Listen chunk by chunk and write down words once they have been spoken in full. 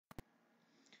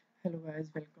Hello guys,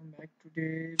 welcome back.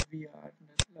 Today we are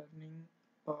learning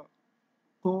uh,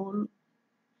 call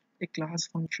a class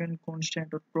function,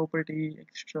 constant or property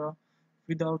extra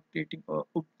without creating a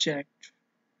object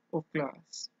of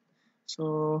class.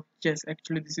 So yes,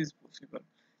 actually this is possible.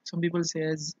 Some people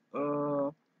says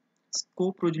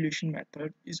scope resolution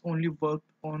method is only worked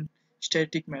on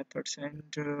static methods and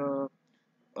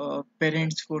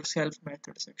parents for self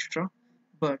methods extra,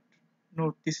 but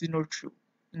no, this is not true.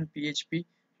 In PHP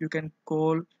you can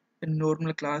call a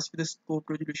normal class with a scope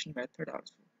resolution method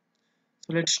also.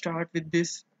 So let's start with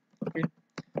this. Okay,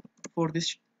 for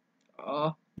this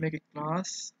make a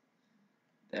class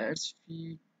that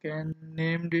we can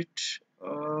named it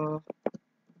uh,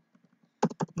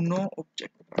 no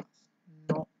object class,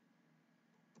 no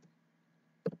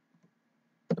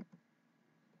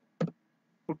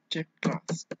object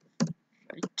class,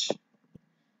 right?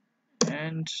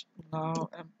 And now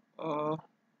I'm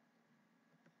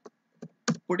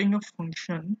putting a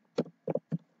function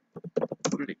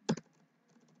public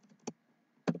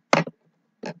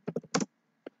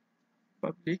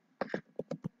public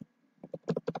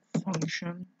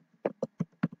function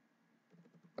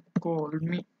call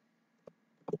me.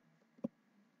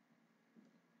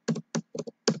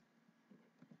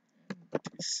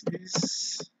 This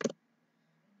is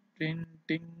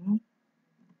printing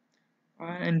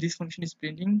and this function is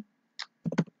printing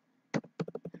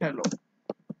hello,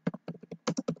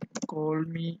 call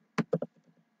me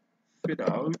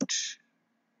without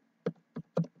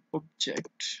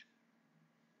object.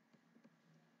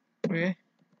 Okay,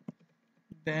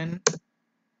 then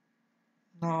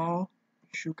now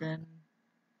you can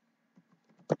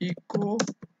echo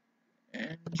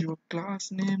and your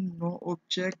class name no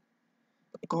object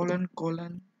colon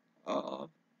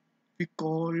we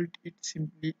called it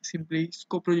simply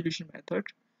scope resolution method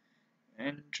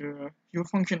and your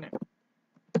function name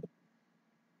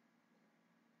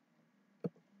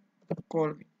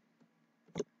call me,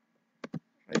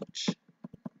 right?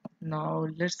 Now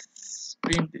let's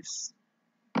print this.